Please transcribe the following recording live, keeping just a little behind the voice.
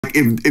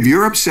If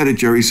you're upset at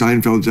Jerry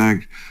Seinfeld's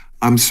act,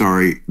 I'm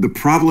sorry. The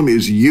problem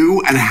is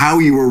you and how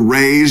you were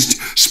raised.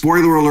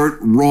 Spoiler alert,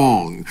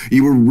 wrong.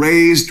 You were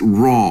raised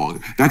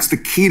wrong. That's the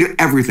key to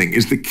everything,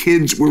 is the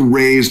kids were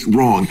raised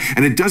wrong.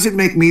 And it doesn't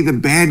make me the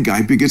bad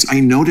guy because I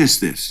noticed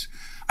this.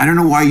 I don't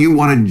know why you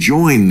want to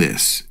join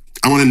this.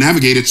 I want to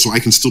navigate it so I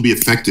can still be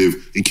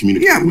effective in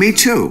communicating. Yeah, me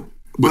too.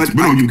 But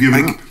no, you've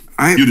given up.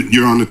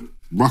 You're on the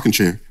rocking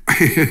chair.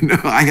 No,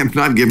 I have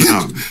not given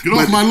up. Get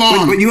off my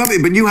lawn. But you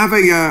have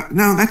a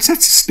no.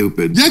 That's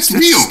stupid. That's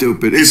real.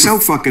 Stupid. It's so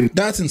fucking.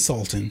 That's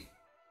insulting.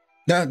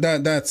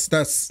 That's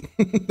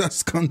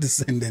that's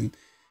condescending.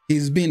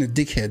 He's being a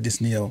dickhead.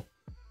 This Neil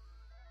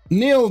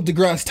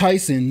Degrasse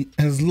Tyson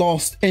has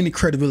lost any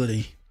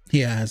credibility. He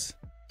has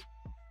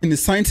in the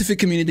scientific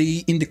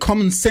community, in the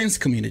common sense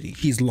community.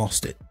 He's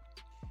lost it.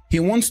 He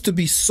wants to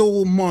be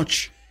so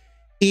much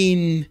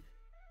in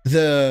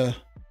the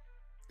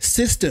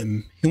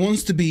system, he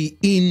wants to be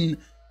in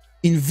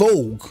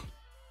vogue,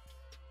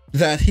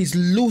 that he's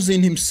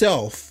losing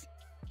himself.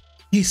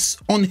 He's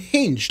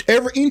unhinged.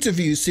 Every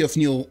interview you see of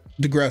Neil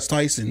deGrasse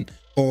Tyson,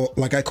 or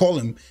like I call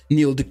him,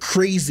 Neil the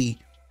Crazy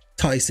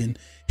Tyson,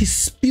 he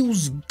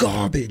spews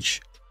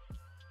garbage.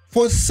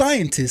 For a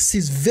scientist,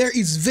 he's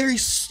very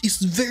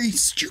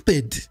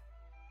stupid.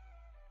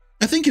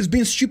 I think he's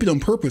being stupid on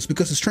purpose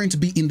because he's trying to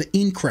be in the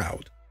in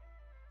crowd.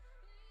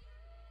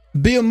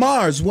 Bill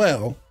Maher as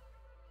well,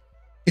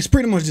 it's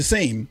pretty much the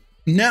same.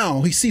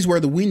 Now he sees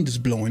where the wind is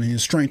blowing and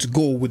he's trying to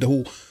go with the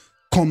whole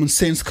common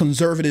sense,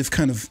 conservative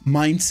kind of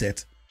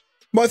mindset.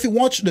 But if you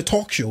watch the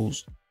talk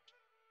shows,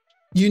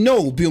 you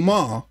know Bill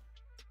Maher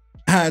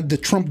had the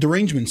Trump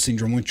derangement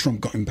syndrome when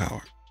Trump got in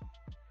power.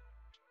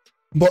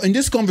 But in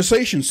this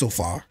conversation so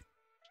far,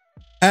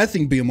 I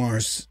think Bill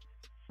Maher's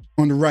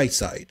on the right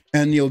side.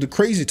 And the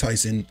Crazy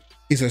Tyson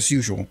is, as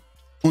usual,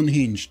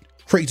 unhinged,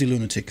 crazy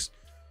lunatics.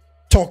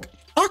 Talk.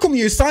 How come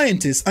you're a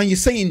scientist and you're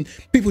saying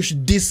people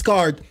should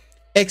discard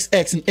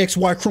XX and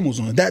XY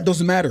chromosomes? That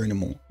doesn't matter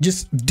anymore.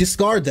 Just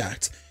discard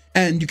that,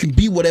 and you can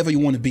be whatever you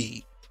want to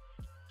be.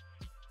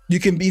 You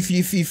can be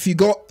if you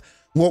got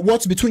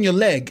what's between your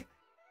leg,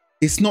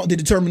 it's not the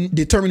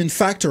determining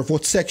factor of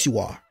what sex you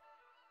are.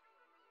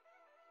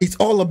 It's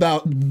all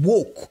about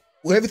woke.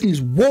 Everything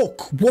is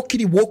woke,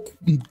 wokey woke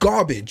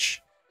garbage.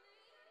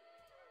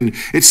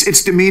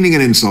 It's demeaning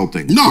and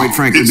insulting, quite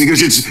frankly,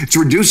 because it's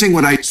reducing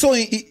what I... So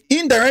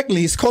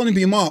indirectly, he's calling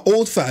Biamar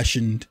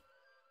old-fashioned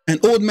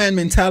and old man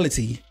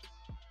mentality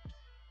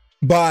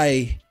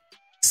by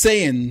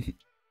saying,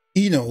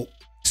 you know,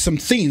 some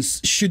things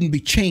shouldn't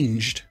be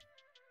changed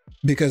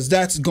because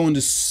that's going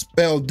to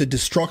spell the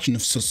destruction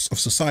of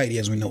society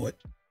as we know it.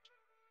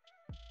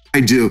 I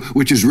do,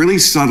 which is really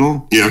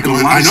subtle. Yeah, a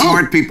lot of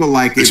smart people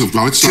like it.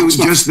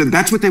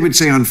 That's what they would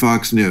say on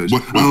Fox News.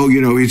 What? Oh, you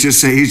know, he's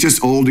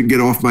just old and get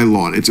off my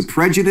lawn. It's a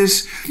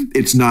prejudice.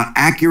 It's not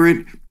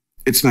accurate.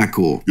 It's not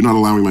cool. You're not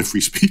allowing my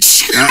free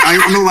speech.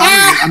 I'm allowing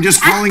it. I'm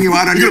just calling you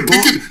out on your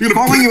bullshit.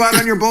 Calling you out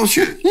on your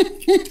bullshit.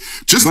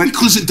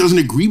 Because it doesn't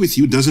agree with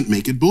you doesn't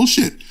make it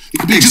bullshit. It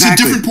could be just a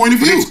different point of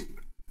view.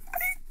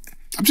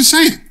 I'm just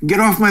saying. Get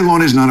off my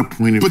lawn is not a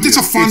point of view. But it's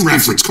a fun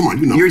reference. Come on,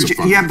 you know.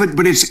 Yeah,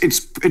 but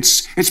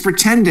it's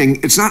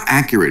pretending. It's not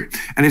accurate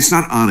and it's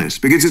not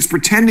honest because it's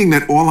pretending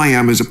that all I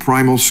am is a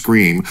primal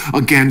scream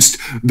against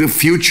the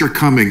future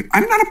coming.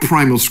 I'm not a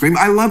primal scream.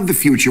 I love the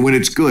future when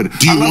it's good.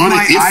 Do you want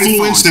to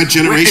influence that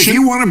generation? If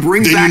you want to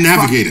bring then back, you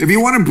navigate it. If you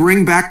want to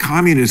bring back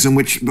communism,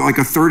 which like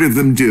a third of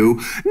them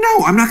do, no,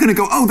 I'm not going to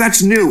go. Oh,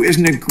 that's new,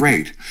 isn't it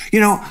great? You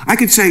know, I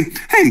could say,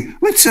 hey,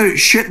 let's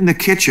shit in the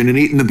kitchen and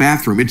eat in the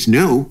bathroom. It's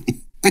new.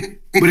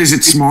 But is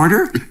it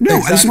smarter? No,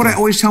 exactly. This is what I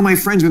always tell my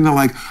friends when they're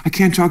like, I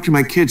can't talk to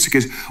my kids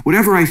because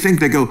whatever I think,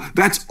 they go,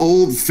 that's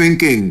old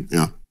thinking.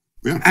 Yeah.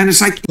 And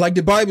it's like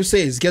the Bible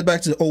says, get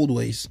back to the old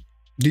ways.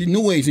 The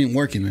new ways ain't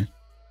working, man.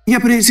 Yeah,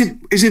 but is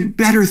it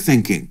better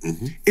thinking?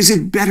 Mm-hmm. Is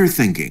it better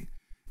thinking?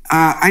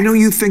 I know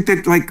you think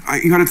that like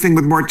you got a thing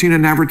with Martina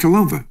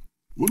Navratilova.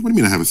 What do you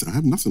mean I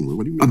have nothing?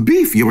 What do you mean? A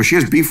beef? Well, she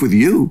has beef with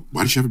you.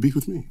 Why does she have a beef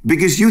with me?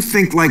 Because you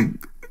think like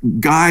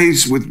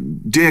guys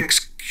with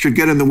dicks should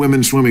get in the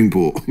women's swimming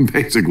pool,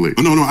 basically.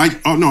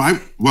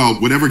 Well,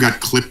 whatever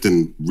got clipped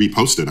and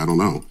reposted, I don't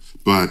know.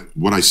 But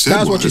what I said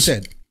was what you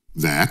said.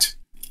 That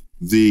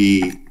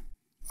the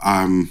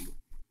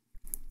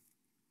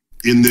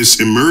in this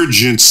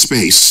emergent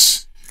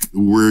space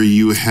where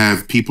you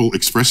have people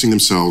expressing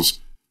themselves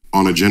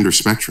on a gender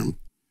spectrum,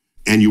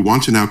 and you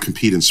want to now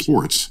compete in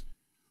sports,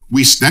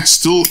 that's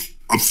still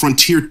a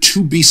frontier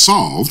to be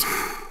solved.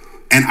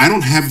 And I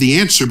don't have the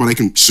answer, but I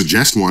can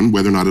suggest one,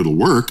 whether or not it'll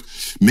work.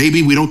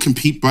 Maybe we don't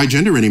compete by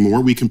gender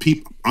anymore. We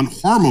compete on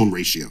hormone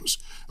ratios,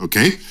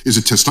 okay?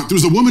 There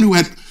was a woman who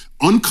had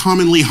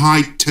uncommonly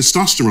high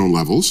testosterone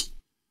levels,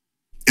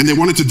 and they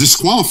wanted to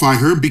disqualify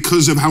her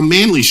because of how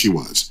manly she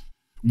was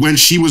when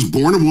she was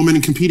born a woman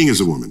and competing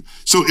as a woman.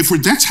 So if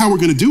that's how we're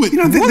going to do it,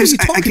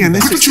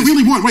 what you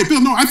really want? Wait,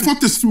 Bill, no, I've thought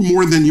this through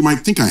more than you might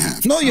think I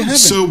have. No, you haven't.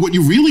 So what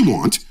you really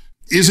want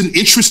is an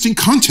interesting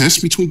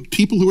contest between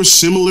people who are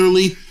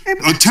similarly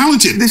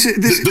talented.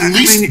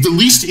 The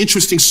least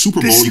interesting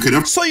Super Bowl you could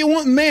ever. So you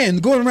want men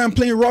going around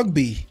playing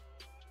rugby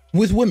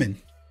with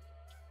women?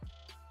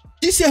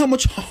 Do you see how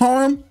much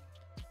harm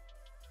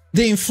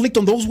they inflict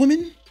on those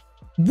women?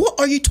 What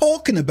are you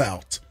talking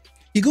about?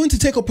 You're going to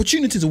take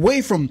opportunities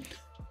away from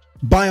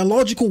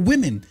biological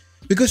women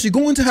because you're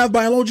going to have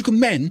biological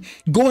men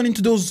going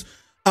into those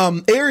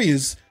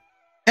areas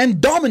and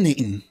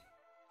dominating.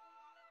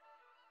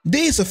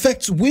 This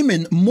affects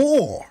women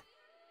more.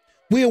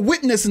 We are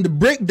witnessing the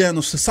breakdown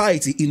of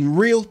society in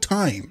real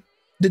time.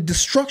 The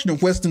destruction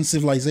of Western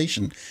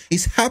civilization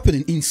is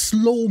happening in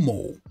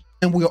slow-mo,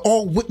 and we are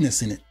all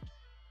witnessing it.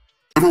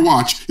 Ever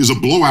watch is a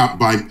blowout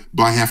by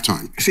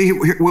halftime. See,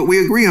 what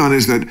we agree on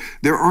is that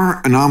there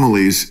are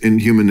anomalies in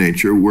human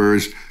nature,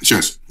 whereas,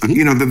 yes.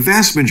 The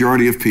vast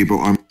majority of people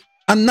are...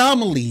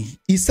 Anomaly.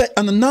 He said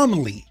an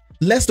anomaly.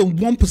 Less than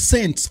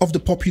 1% of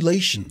the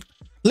population.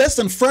 Less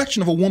than a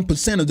fraction of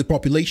 1% of the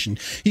population.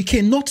 You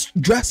cannot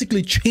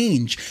drastically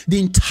change the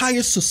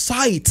entire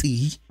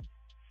society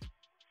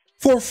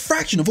for a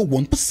fraction of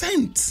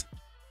 1%.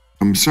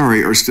 I'm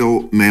sorry, are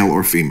still male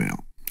or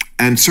female.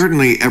 And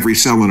certainly every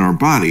cell in our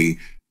body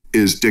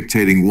is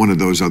dictating one of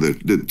those other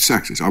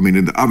sexes. I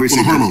mean,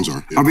 obviously... Well, the hormones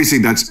are. Yeah. Obviously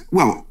that's...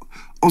 Well,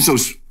 also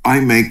I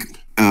make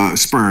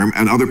sperm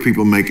and other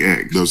people make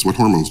eggs. That's what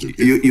hormones do.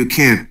 Yeah. You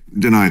can't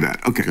deny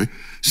that. Okay.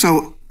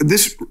 So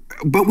this...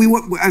 But we,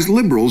 as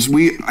liberals,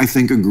 I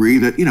think, agree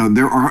that,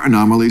 there are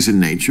anomalies in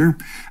nature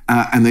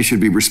and they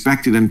should be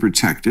respected and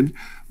protected.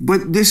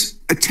 But this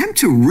attempt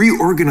to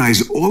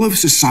reorganize all of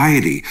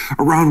society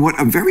around what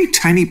a very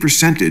tiny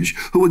percentage,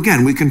 who,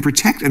 again, we can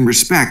protect and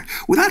respect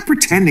without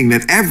pretending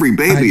that every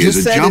baby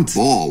is a jump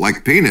ball,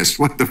 like penis.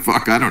 What the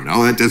fuck? I don't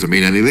know. That doesn't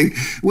mean anything.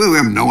 We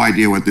have no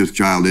idea what this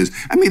child is.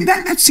 I mean,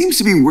 that seems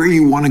to be where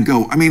you want to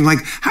go. I mean,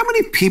 like, how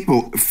many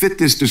people fit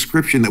this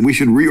description that we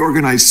should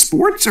reorganize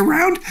sports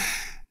around?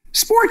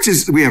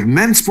 Sports we have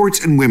men's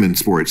sports and women's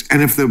sports.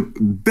 And if the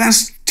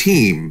best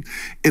team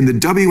in the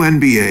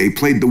WNBA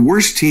played the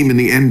worst team in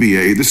the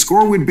NBA, the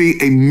score would be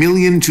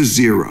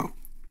 1,000,000-0.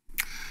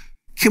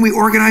 Can we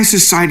organize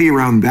society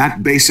around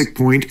that basic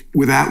point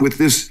with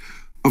this,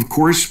 of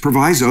course,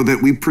 proviso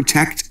that we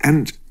protect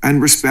and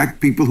respect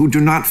people who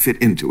do not fit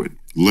into it?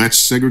 Let's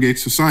segregate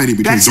society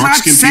between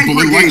dark-skinned people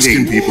and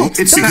light-skinned people.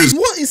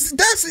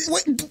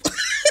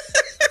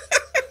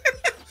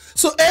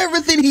 So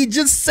everything he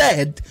just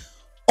said,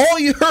 all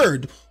you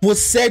heard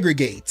was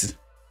segregate.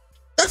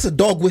 That's a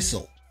dog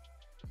whistle.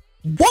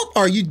 What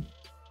are you?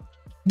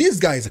 This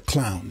guy is a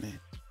clown, man.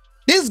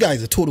 This guy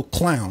is a total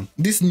clown.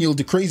 This Neil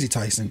the Crazy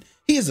Tyson.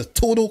 He is a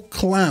total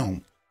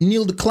clown.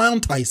 Neil the Clown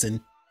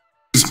Tyson.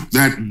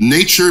 That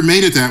nature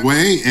made it that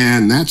way,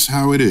 and that's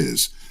how it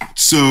is.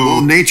 So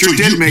nature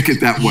did make it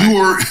that way.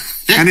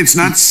 And it's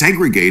not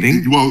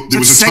segregating. Well, there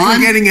was a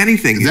segregating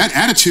anything. That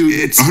attitude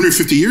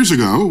 150 years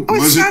ago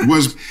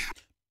was.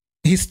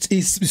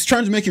 He's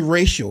trying to make it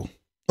racial.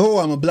 Oh,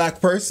 I'm a black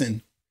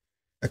person.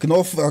 I can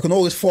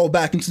always fall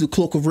back into the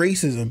cloak of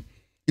racism,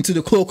 into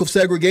the cloak of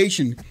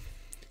segregation,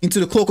 into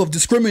the cloak of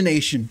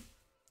discrimination.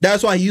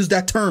 That's why I use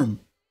that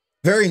term.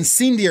 Very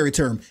incendiary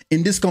term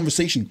in this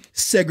conversation.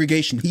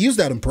 Segregation. He used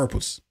that on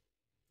purpose.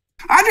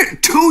 I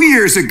did 2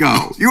 years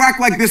ago. You act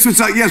like this was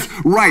yes,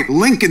 right.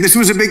 Lincoln. This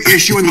was a big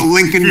issue in the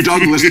Lincoln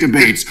Douglas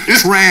debates.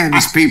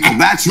 Trans people.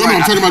 That's right.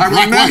 I'm talking about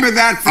I remember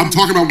that. I'm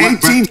talking about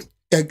 18.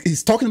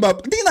 He's talking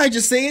about. Didn't I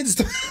just say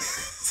it?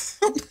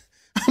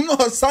 I'm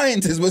not a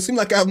scientist, but it seems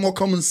like I have more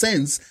common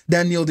sense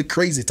than Neil the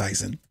Crazy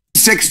Tyson.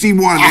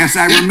 61. Yes,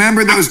 I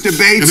remember those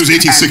debates. It was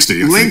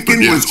 1860.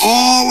 Lincoln was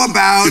all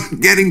about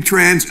getting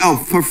trans. Oh,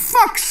 for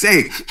fuck's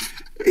sake.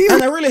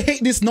 And I really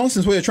hate this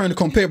nonsense where you're trying to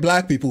compare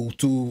black people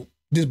to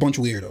this bunch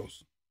of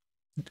weirdos.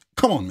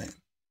 Come on, man.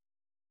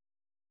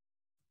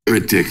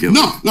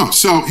 Ridiculous. No.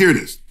 So here it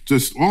is.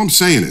 Just all I'm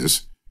saying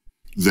is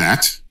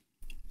that,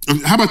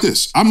 how about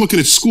this? I'm looking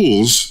at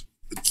schools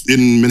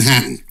in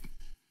Manhattan.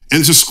 And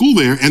there's a school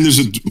there, and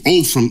there's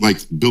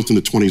built in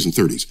the 20s and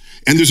 30s.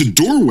 And there's a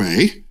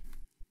doorway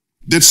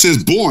that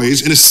says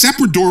boys, and a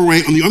separate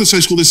doorway on the other side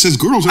of the school that says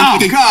girls.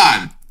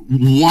 God.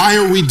 Why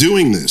are we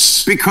doing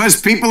this? Because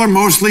people are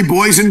mostly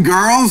boys and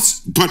girls?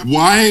 But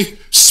why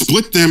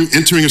split them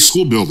entering a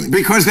school building?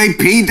 Because they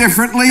pee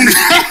differently?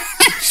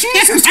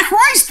 Jesus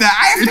Christ,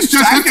 I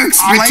have to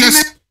explain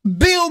it.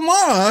 Bill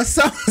Maher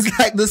sounds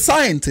like the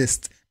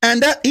scientist.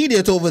 And that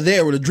idiot over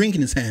there with a drink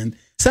in his hand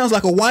sounds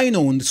like a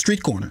wino on the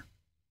street corner.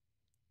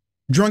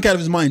 Drunk out of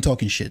his mind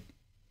talking shit.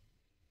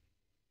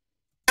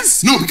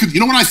 No, because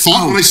you know what I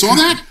thought when I saw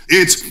that?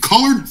 It's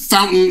colored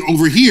fountain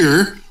over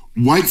here,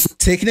 white.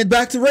 Taking it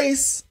back to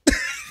race.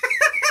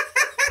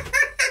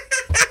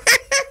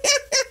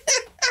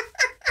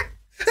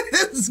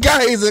 This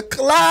guy is a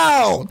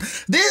clown.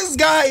 This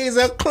guy is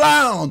a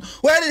clown.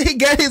 Where did he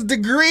get his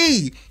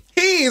degree?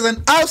 He is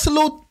an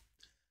absolute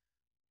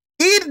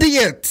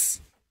idiot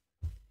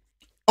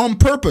on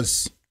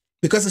purpose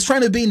because he's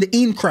trying to be in the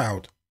in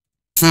crowd.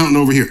 fountain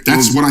over here.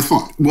 That's what I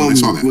thought when I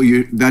saw that.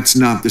 Well, that's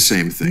not the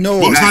same thing. No.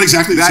 Well, it's not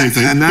exactly the same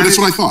thing, but that's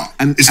what I thought.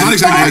 It's not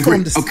exactly. I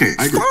agree. Okay,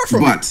 I agree.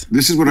 But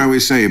this is what I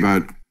always say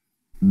about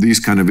these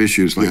kind of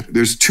issues. Like,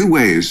 there's two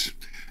ways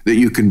that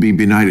you can be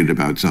benighted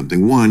about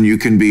something. One, you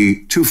can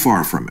be too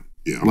far from it.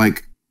 Yeah.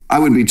 Like, I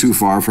would be too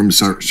far from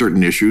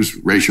certain issues,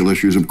 racial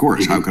issues, of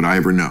course. How could I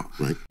ever know?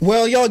 Right.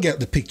 Well, y'all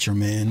get the picture,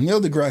 man. Neil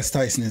deGrasse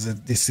Tyson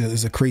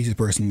is a crazy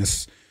person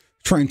that's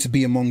trying to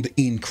be among the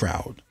in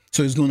crowd.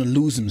 So he's going to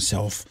lose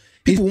himself.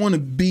 People want to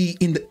be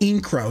in the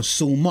in crowd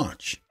so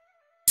much.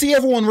 See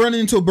everyone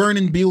running into a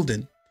burning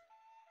building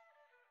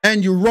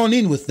and you run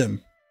in with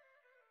them.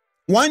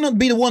 Why not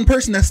be the one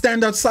person that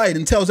stands outside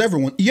and tells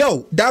everyone,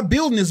 yo, that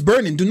building is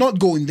burning. Do not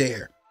go in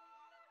there.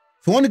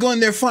 If you want to go in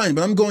there, fine,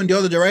 but I'm going the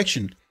other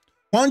direction.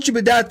 Why don't you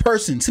be that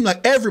person? It seems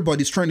like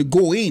everybody's trying to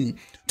go in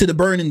to the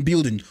burning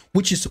building,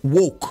 which is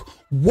woke.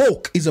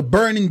 Woke is a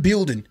burning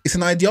building. It's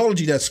an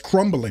ideology that's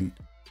crumbling.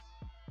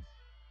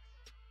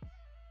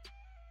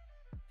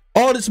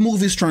 All these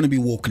movies trying to be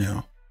woke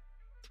now.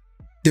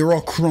 They're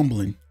all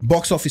crumbling.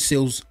 Box office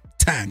sales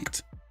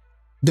tanked.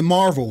 The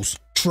Marvels,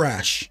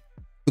 trash.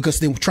 Because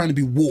they were trying to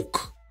be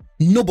woke.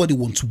 Nobody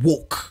wants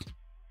woke.